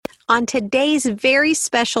On today's very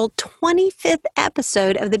special 25th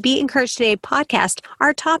episode of the Be Encouraged Today podcast,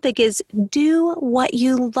 our topic is Do What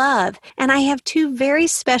You Love. And I have two very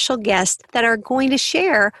special guests that are going to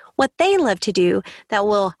share what they love to do that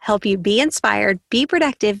will help you be inspired, be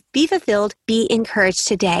productive, be fulfilled, be encouraged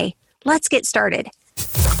today. Let's get started.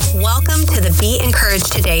 Welcome to the Be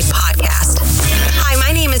Encouraged Today podcast. Hi,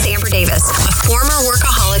 my name is Amber Davis, a former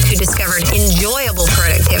workaholic who discovered enjoyable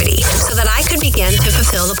productivity so that I could begin to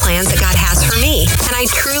fulfill the plans that God has for me. And I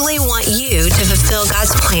truly want you to fulfill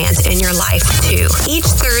God's plans in your life too. Each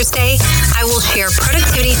Thursday, I will share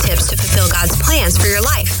productivity tips to fulfill God's plans for your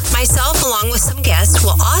life. Myself, along with some guests,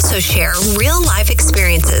 will also share real-life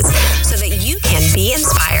experiences so that you can be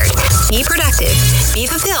inspired, be productive, be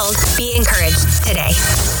fulfilled, be encouraged today.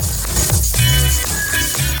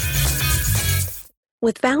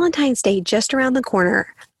 With Valentine's Day just around the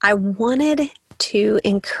corner, I wanted to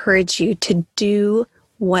encourage you to do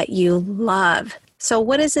what you love. So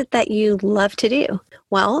what is it that you love to do?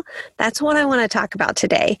 Well, that's what I want to talk about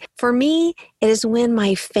today. For me, it is when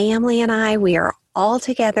my family and we are all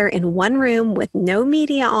together in one room with no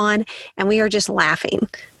media on, and we are just laughing.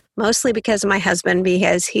 Mostly because of my husband,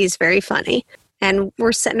 because he's very funny. And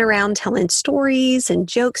we're sitting around telling stories and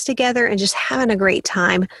jokes together and just having a great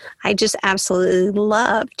time. I just absolutely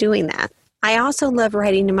love doing that. I also love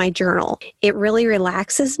writing in my journal. It really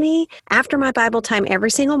relaxes me. After my Bible time every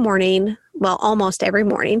single morning, well, almost every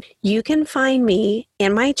morning, you can find me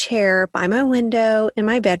in my chair by my window in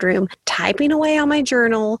my bedroom, typing away on my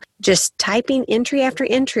journal, just typing entry after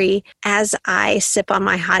entry as I sip on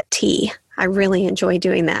my hot tea. I really enjoy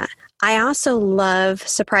doing that. I also love,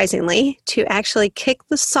 surprisingly, to actually kick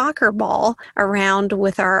the soccer ball around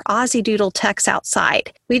with our Aussie Doodle Tex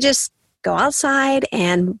outside. We just go outside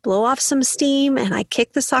and blow off some steam, and I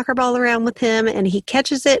kick the soccer ball around with him, and he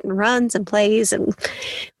catches it and runs and plays, and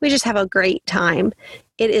we just have a great time.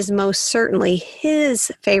 It is most certainly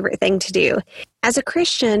his favorite thing to do. As a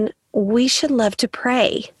Christian, we should love to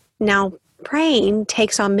pray. Now, praying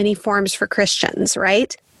takes on many forms for Christians,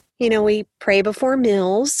 right? You know, we pray before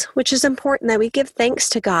meals, which is important that we give thanks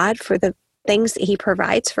to God for the things that He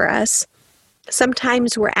provides for us.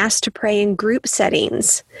 Sometimes we're asked to pray in group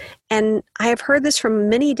settings, and I have heard this from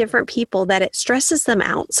many different people that it stresses them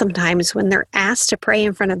out sometimes when they're asked to pray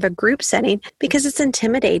in front of a group setting because it's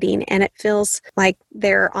intimidating and it feels like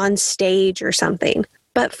they're on stage or something.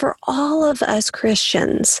 But for all of us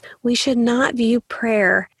Christians, we should not view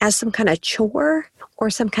prayer as some kind of chore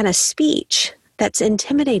or some kind of speech that's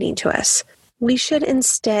intimidating to us. We should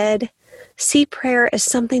instead see prayer as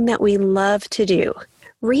something that we love to do.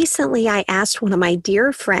 Recently, I asked one of my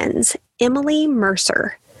dear friends, Emily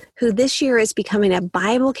Mercer, who this year is becoming a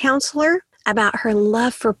Bible counselor, about her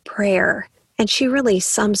love for prayer, and she really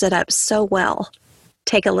sums it up so well.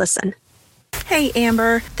 Take a listen. Hey,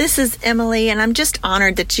 Amber, this is Emily, and I'm just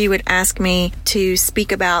honored that you would ask me to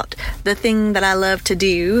speak about the thing that I love to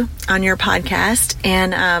do on your podcast,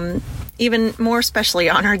 and even more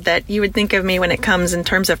especially honored that you would think of me when it comes in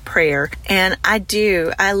terms of prayer. And I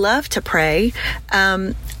do. I love to pray.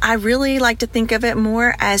 I really like to think of it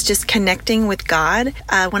more as just connecting with God.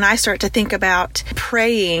 When I start to think about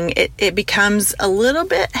praying, it becomes a little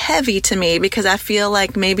bit heavy to me because I feel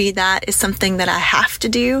like maybe that is something that I have to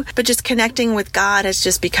do. But just connecting with God has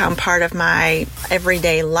just become part of my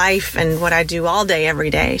everyday life and what I do all day,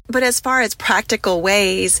 every day. But as far as practical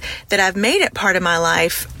ways that I've made it part of my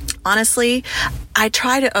life, honestly, I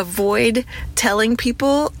try to avoid telling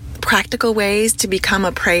people practical ways to become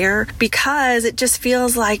a prayer because it just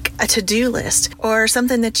feels like a to-do list or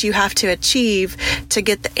something that you have to achieve to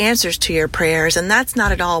get the answers to your prayers. And that's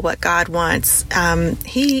not at all what God wants.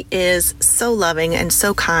 He is so loving and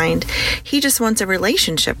so kind. He just wants a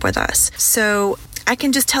relationship with us. So I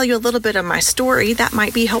can just tell you a little bit of my story. That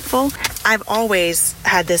might be helpful. I've always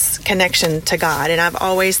had this connection to God, and I've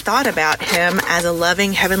always thought about Him as a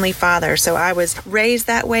loving Heavenly Father. So I was raised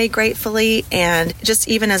that way gratefully, and just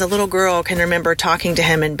even as a little girl can remember talking to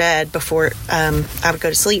Him in bed before I would go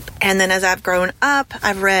to sleep. And then as I've grown up,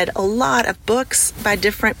 I've read a lot of books by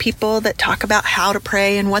different people that talk about how to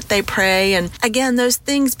pray and what they pray. And again, those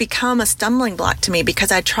things become a stumbling block to me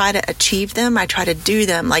because I try to achieve them. I try to do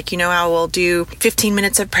them. Like, I will do 15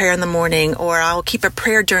 minutes of prayer in the morning, or I'll keep a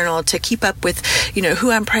prayer journal to keep up with,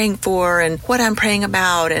 who I'm praying for and what I'm praying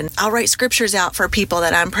about. And I'll write scriptures out for people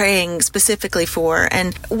that I'm praying specifically for.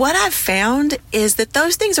 And what I've found is that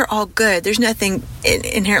those things are all good. There's nothing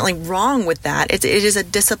inherently wrong with that. It is a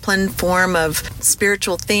disciplined form of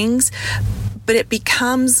spiritual things. but it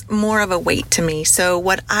becomes more of a weight to me. So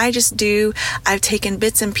what I just do, I've taken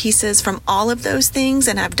bits and pieces from all of those things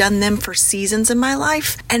and I've done them for seasons in my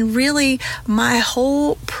life. And really, my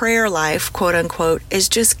whole prayer life, quote unquote, is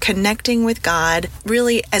just connecting with God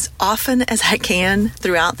really as often as I can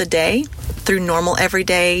throughout the day, through normal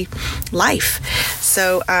everyday life.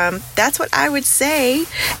 So that's what I would say.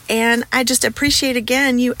 And I just appreciate,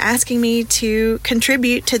 again, you asking me to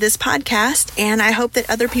contribute to this podcast. And I hope that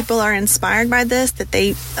other people are inspired by this, that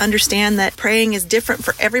they understand that praying is different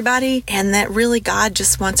for everybody and that really God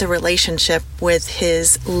just wants a relationship with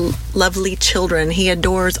his lovely children. He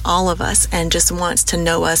adores all of us and just wants to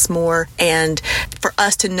know us more and for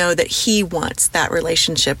us to know that he wants that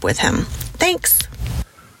relationship with him. Thanks.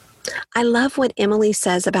 I love what Emily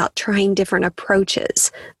says about trying different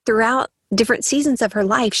approaches. Throughout different seasons of her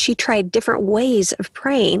life, she tried different ways of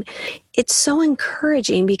praying. It's so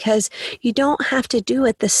encouraging because you don't have to do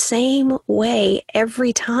it the same way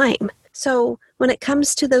every time. So when it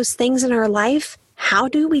comes to those things in our life, how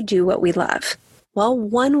do we do what we love? Well,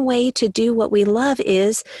 one way to do what we love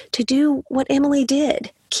is to do what Emily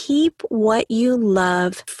did. Keep what you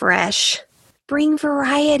love fresh. Bring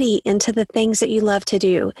variety into the things that you love to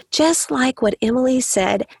do. Just like what Emily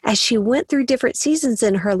said, as she went through different seasons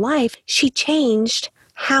in her life, she changed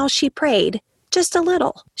how she prayed just a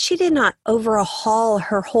little. She did not overhaul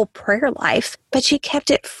her whole prayer life, but she kept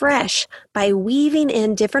it fresh by weaving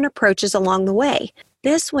in different approaches along the way.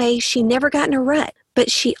 This way, she never got in a rut, but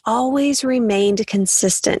she always remained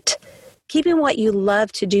consistent. Keeping what you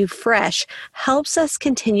love to do fresh helps us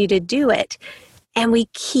continue to do it, and we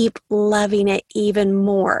keep loving it even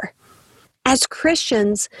more. As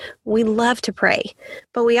Christians, we love to pray,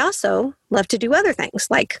 but we also love to do other things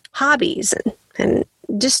like hobbies and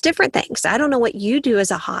just different things. I don't know what you do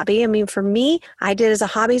as a hobby. I mean, for me, I did as a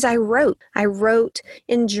hobby is I wrote. I wrote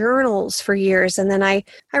in journals for years, and then I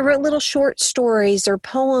wrote little short stories or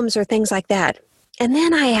poems or things like that. And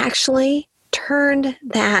then I actually turned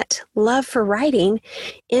that love for writing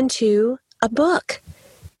into a book.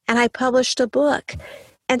 And I published a book.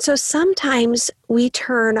 And so sometimes we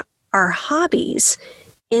turn our hobbies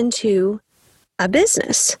into a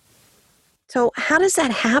business. So how does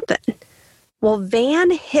that happen? Well,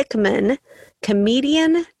 Van Hickman,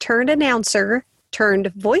 comedian turned announcer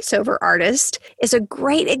turned voiceover artist, is a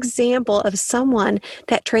great example of someone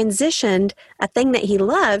that transitioned a thing that he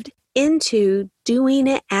loved into doing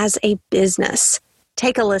it as a business.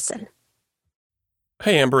 Take a listen.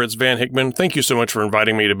 Hey, Amber, it's Van Hickman. Thank you so much for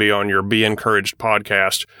inviting me to be on your Be Encouraged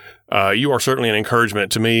podcast. You are certainly an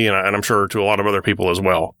encouragement to me, and I'm sure to a lot of other people as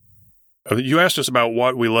well. You asked us about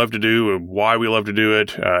what we love to do, why we love to do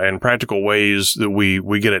it, and practical ways that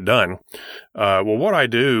we get it done. Well, what I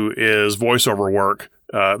do is voiceover work.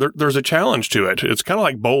 There's a challenge to it. It's kind of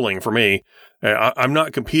like bowling for me. I'm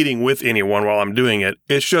not competing with anyone while I'm doing it.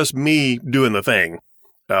 It's just me doing the thing.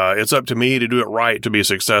 It's up to me to do it right to be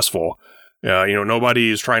successful.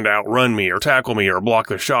 Nobody is trying to outrun me or tackle me or block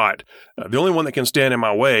the shot. The only one that can stand in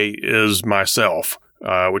my way is myself,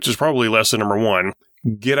 which is probably lesson number one.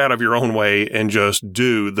 Get out of your own way and just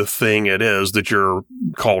do the thing it is that you're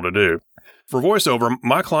called to do. For voiceover,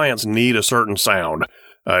 my clients need a certain sound.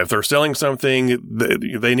 If they're selling something,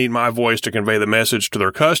 they need my voice to convey the message to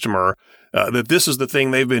their customer that this is the thing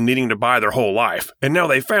they've been needing to buy their whole life, and now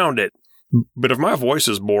they found it. But if my voice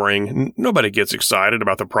is boring, nobody gets excited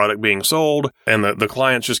about the product being sold, and the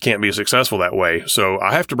clients just can't be successful that way. So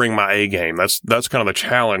I have to bring my A game. That's kind of the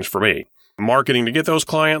challenge for me. Marketing to get those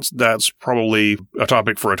clients, that's probably a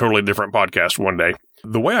topic for a totally different podcast one day.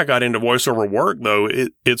 The way I got into voiceover work, though,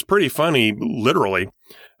 it's pretty funny, literally.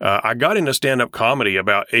 I got into stand-up comedy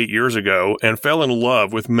about 8 years ago and fell in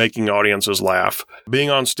love with making audiences laugh. Being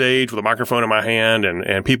on stage with a microphone in my hand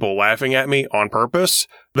and people laughing at me on purpose,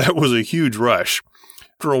 that was a huge rush.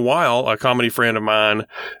 After a while, a comedy friend of mine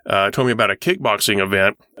told me about a kickboxing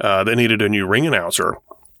event that needed a new ring announcer.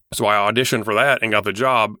 So I auditioned for that and got the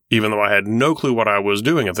job, even though I had no clue what I was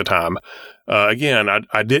doing at the time. Again,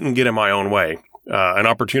 I didn't get in my own way. An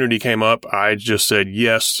opportunity came up. I just said,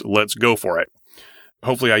 yes, let's go for it.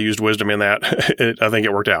 Hopefully I used wisdom in that. I think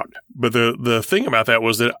it worked out. But the thing about that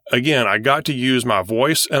was that, again, I got to use my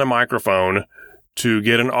voice and a microphone to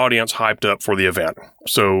get an audience hyped up for the event.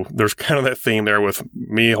 So there's kind of that theme there with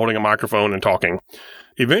me holding a microphone and talking.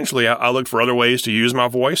 Eventually, I looked for other ways to use my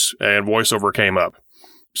voice, and voiceover came up.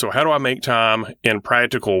 So how do I make time in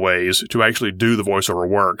practical ways to actually do the voiceover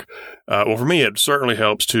work? Well, for me, it certainly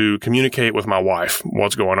helps to communicate with my wife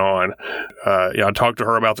what's going on. I talk to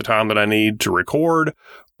her about the time that I need to record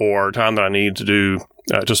or time that I need to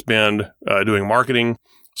spend doing marketing.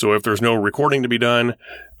 So if there's no recording to be done,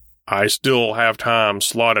 I still have time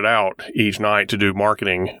slotted out each night to do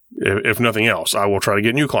marketing. If nothing else, I will try to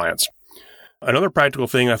get new clients. Another practical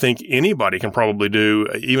thing I think anybody can probably do,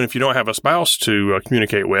 even if you don't have a spouse to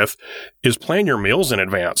communicate with, is plan your meals in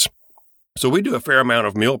advance. So we do a fair amount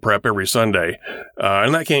of meal prep every Sunday,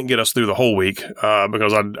 and that can't get us through the whole week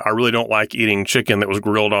because I really don't like eating chicken that was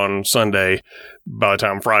grilled on Sunday by the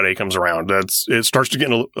time Friday comes around. It starts to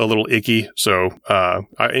get a little icky, so I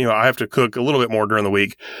have to cook a little bit more during the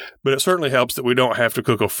week, but it certainly helps that we don't have to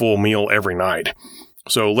cook a full meal every night.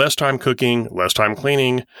 So less time cooking, less time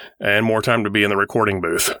cleaning, and more time to be in the recording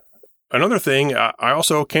booth. Another thing, I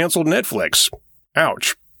also canceled Netflix.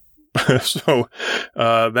 Ouch. So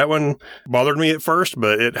that one bothered me at first,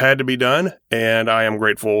 but it had to be done, and I am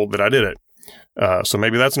grateful that I did it. So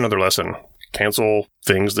maybe that's another lesson. Cancel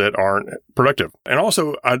things that aren't productive. And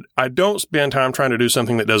also, I don't spend time trying to do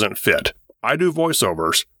something that doesn't fit. I do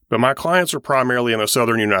voiceovers, but my clients are primarily in the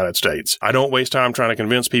southern United States. I don't waste time trying to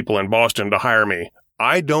convince people in Boston to hire me.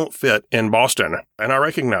 I don't fit in Boston, and I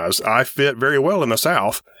recognize I fit very well in the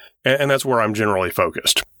South, and that's where I'm generally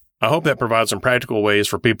focused. I hope that provides some practical ways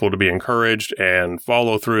for people to be encouraged and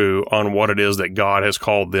follow through on what it is that God has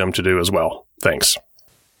called them to do as well. Thanks.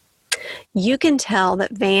 You can tell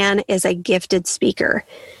that Van is a gifted speaker.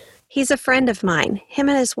 He's a friend of mine. Him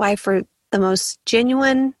and his wife are the most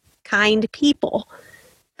genuine, kind people.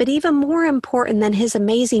 But even more important than his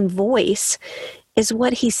amazing voice is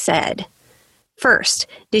what he said. First,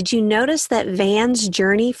 did you notice that Van's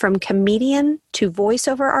journey from comedian to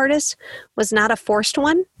voiceover artist was not a forced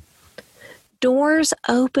one? Doors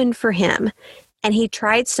opened for him, and he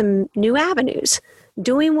tried some new avenues,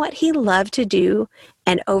 doing what he loved to do,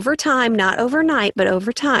 and over time, not overnight, but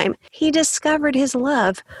over time, he discovered his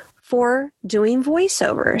love for doing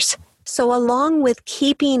voiceovers. So along with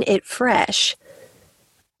keeping it fresh,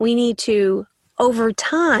 we need to, over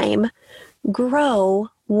time, grow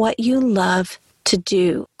what you love to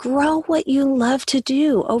do. Grow what you love to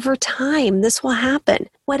do. Over time, this will happen.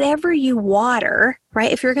 Whatever you water,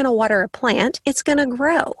 right? If you're going to water a plant, it's going to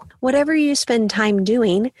grow. Whatever you spend time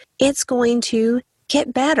doing, it's going to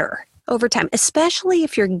get better over time, especially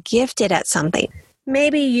if you're gifted at something.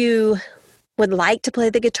 Maybe you would like to play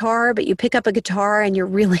the guitar, but you pick up a guitar and you're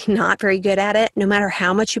really not very good at it. No matter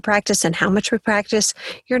how much you practice and how much we practice,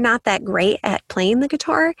 you're not that great at playing the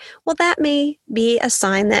guitar. Well, that may be a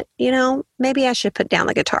sign that, maybe I should put down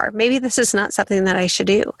the guitar. Maybe this is not something that I should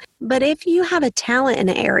do. But if you have a talent in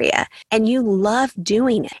an area and you love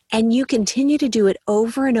doing it and you continue to do it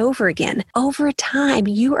over and over again, over time,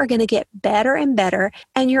 you are going to get better and better,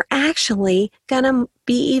 and you're actually going to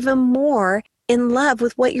be even more in love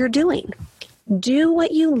with what you're doing. Do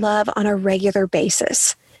what you love on a regular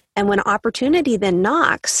basis. And when opportunity then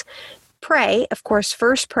knocks, pray. Of course,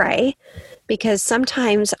 first pray, because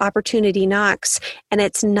sometimes opportunity knocks and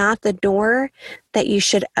it's not the door that you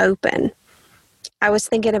should open. I was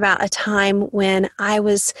thinking about a time when I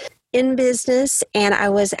was in business and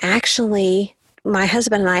my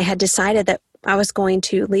husband and I had decided that I was going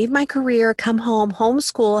to leave my career, come home,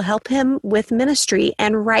 homeschool, help him with ministry,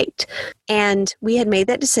 and write. And we had made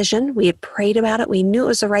that decision. We had prayed about it. We knew it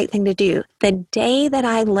was the right thing to do. The day that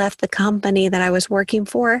I left the company that I was working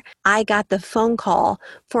for, I got the phone call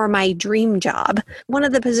for my dream job. One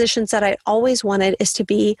of the positions that I always wanted is to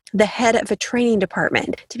be the head of a training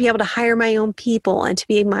department, to be able to hire my own people and to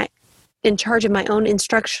be in charge of my own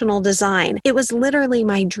instructional design. It was literally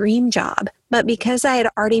my dream job. But because I had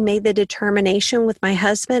already made the determination with my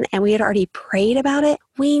husband and we had already prayed about it,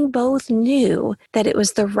 we both knew that it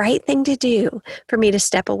was the right thing to do for me to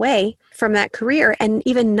step away from that career and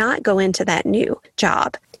even not go into that new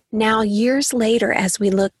job. Now, years later, as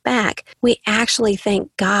we look back, we actually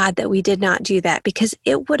thank God that we did not do that, because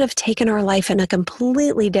it would have taken our life in a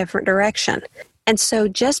completely different direction. And so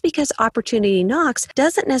just because opportunity knocks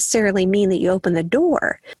doesn't necessarily mean that you open the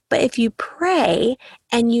door. But if you pray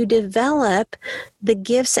and you develop the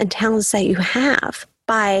gifts and talents that you have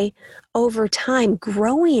by over time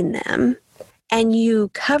growing them, and you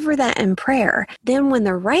cover that in prayer, then when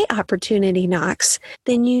the right opportunity knocks,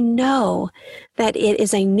 then you know that it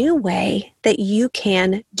is a new way that you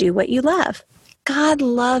can do what you love. God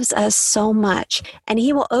loves us so much, and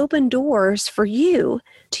He will open doors for you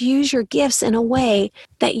to use your gifts in a way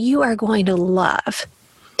that you are going to love.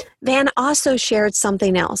 Van also shared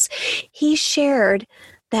something else. He shared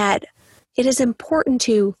that it is important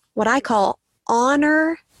to, what I call,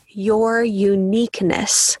 honor your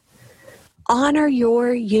uniqueness. Honor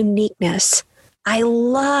your uniqueness. I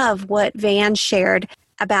love what Van shared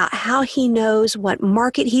about how he knows what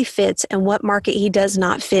market he fits and what market he does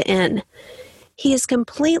not fit in. He is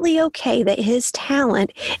completely okay that his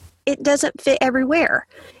talent it doesn't fit everywhere.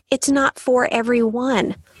 It's not for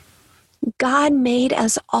everyone. God made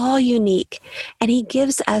us all unique, and He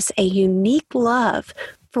gives us a unique love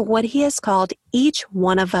for what He has called each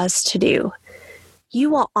one of us to do. You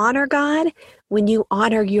will honor God when you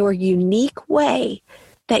honor your unique way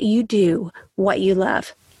that you do what you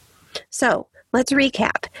love. So let's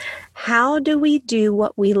recap. How do we do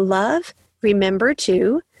what we love? Remember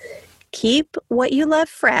to keep what you love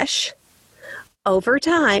fresh. Over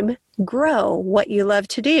time, grow what you love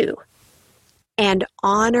to do. And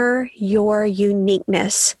honor your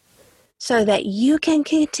uniqueness so that you can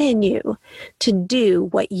continue to do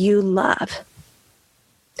what you love.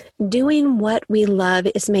 Doing what we love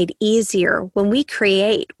is made easier when we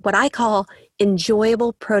create what I call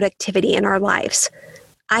enjoyable productivity in our lives.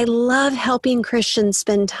 I love helping Christians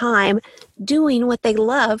spend time doing what they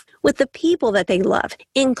love with the people that they love,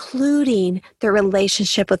 including their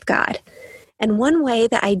relationship with God. And one way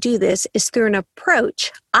that I do this is through an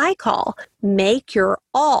approach I call make your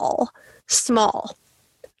all small.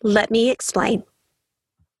 Let me explain.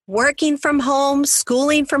 Working from home,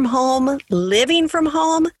 schooling from home, living from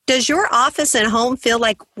home. Does your office and home feel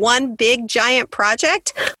like one big giant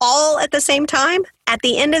project all at the same time? At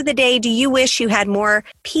the end of the day, do you wish you had more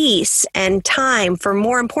peace and time for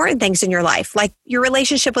more important things in your life, like your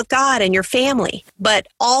relationship with God and your family? But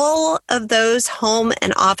all of those home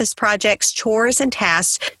and office projects, chores, and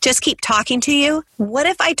tasks just keep talking to you? What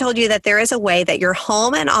if I told you that there is a way that your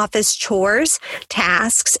home and office chores,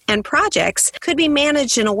 tasks, and projects could be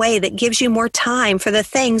managed in a way that gives you more time for the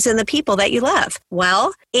things and the people that you love?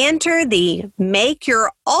 Well, enter the Make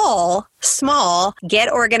Your All Small, Get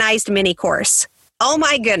Organized mini course. Oh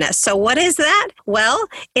my goodness. So what is that? Well,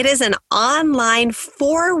 it is an online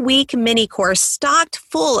 4-week mini course stocked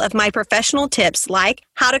full of my professional tips like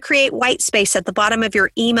how to create white space at the bottom of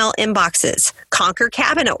your email inboxes, conquer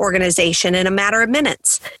cabinet organization in a matter of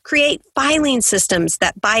minutes, create filing systems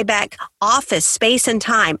that buy back office space and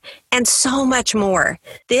time, and so much more.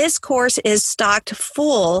 This course is stocked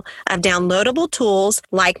full of downloadable tools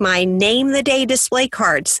like my Name the Day display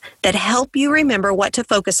cards that help you remember what to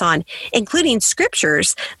focus on, including scriptures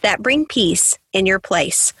that bring peace in your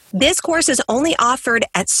place. This course is only offered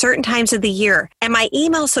at certain times of the year, and my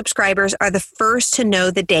email subscribers are the first to know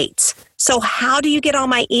the dates. So how do you get on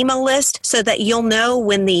my email list so that you'll know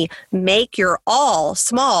when the Make Your All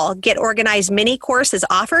Small, Get Organized mini course is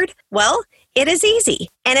offered? Well, it is easy,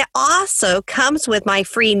 and it also comes with my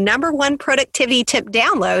free #1 productivity tip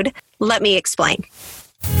download. Let me explain.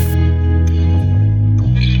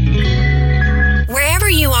 Wherever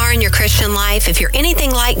you are in your Christian life, if you're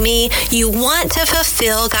anything like me, you want to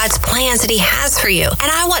fulfill God's plans that He has for you.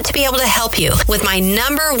 And I want to be able to help you with my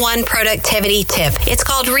 #1 productivity tip. It's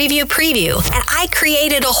called Review Preview. And I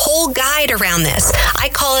created a whole guide around this. I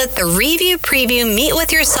call it the Review Preview Meet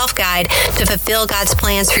with Yourself Guide to fulfill God's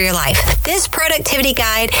plans for your life. This productivity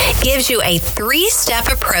guide gives you a 3-step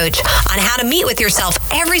approach on how to meet with yourself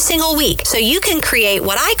every single week so you can create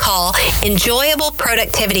what I call enjoyable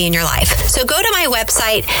productivity in your life. So go to my website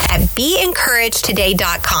at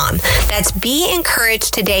beencouragedtoday.com. That's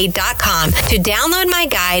beencouragedtoday.com to download my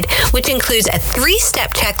guide, which includes a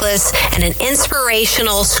 3-step checklist and an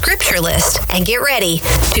inspirational scripture list. And get ready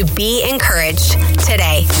to be encouraged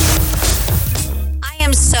today. I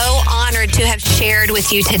am so honored to have shared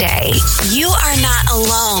with you today. You are not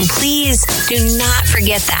alone. Please do not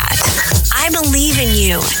forget that. I believe in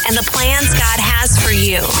you and the plans God has for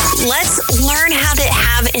you. Let's learn how to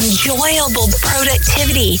have enjoyable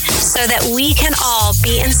productivity so that we can all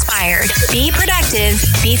be inspired, be productive,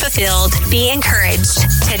 be fulfilled, be encouraged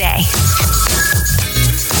today.